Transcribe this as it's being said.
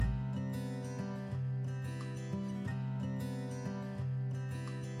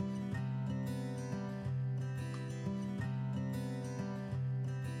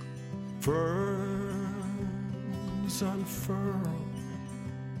Ferns unfurl,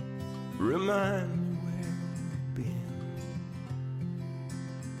 remind me where we've been.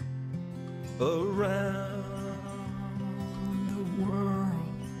 Around the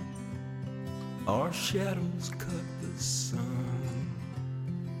world, our shadows cut the sun.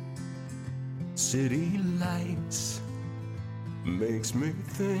 City lights makes me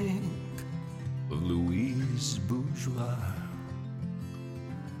think of Louise Bourgeois.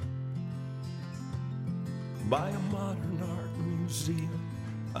 By a modern art museum,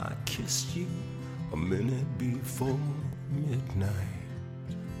 I kissed you a minute before midnight.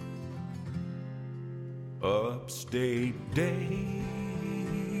 Upstate days,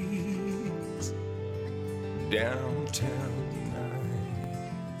 downtown nights.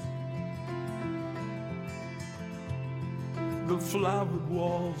 The flowered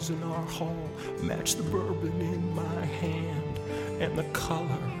walls in our hall match the bourbon in my hand and the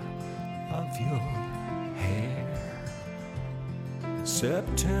color of your hair.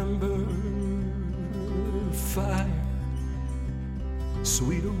 September fire,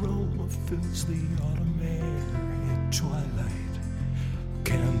 sweet aroma fills the autumn air. At twilight,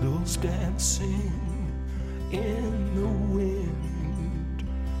 candles dancing in the wind.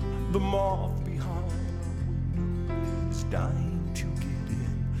 The moth behind our window is dying to get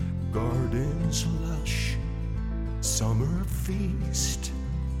in. Gardens lush, summer feast,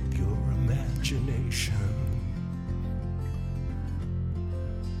 pure imagination.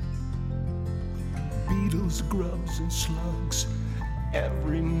 Beetles, grubs, and slugs,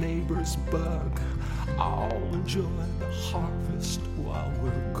 every neighbor's bug. I'll enjoy the harvest while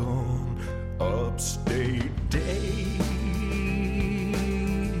we're gone. Upstate days,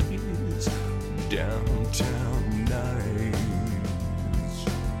 downtown nights.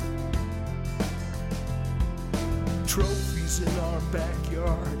 Trophies in our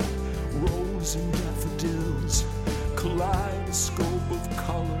backyard, roses and daffodils, kaleidoscope of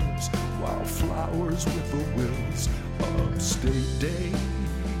colors, while flowers whippoorwills. Upstate days,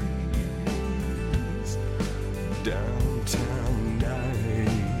 downtown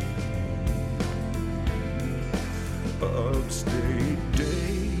nights. Upstate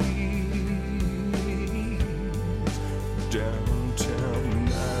days, downtown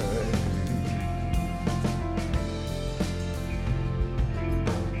nights.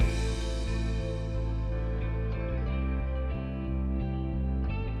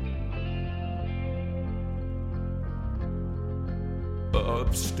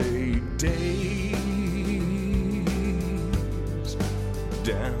 Upstate days,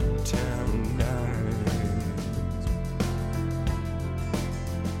 downtown nights.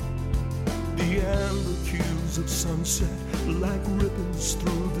 The amber hues of sunset like ribbons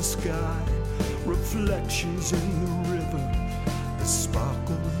through the sky, reflections in the river that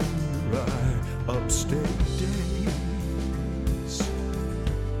sparkle in your eye. Upstate days,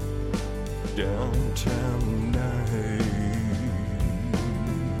 downtown nights.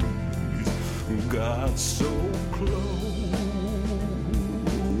 Got so close,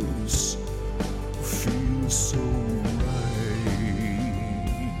 feels so right.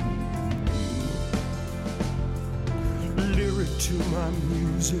 Lyric to my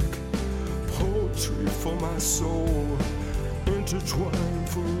music, poetry for my soul, intertwined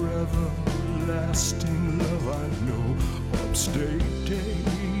forever, lasting love I know. Upstate days,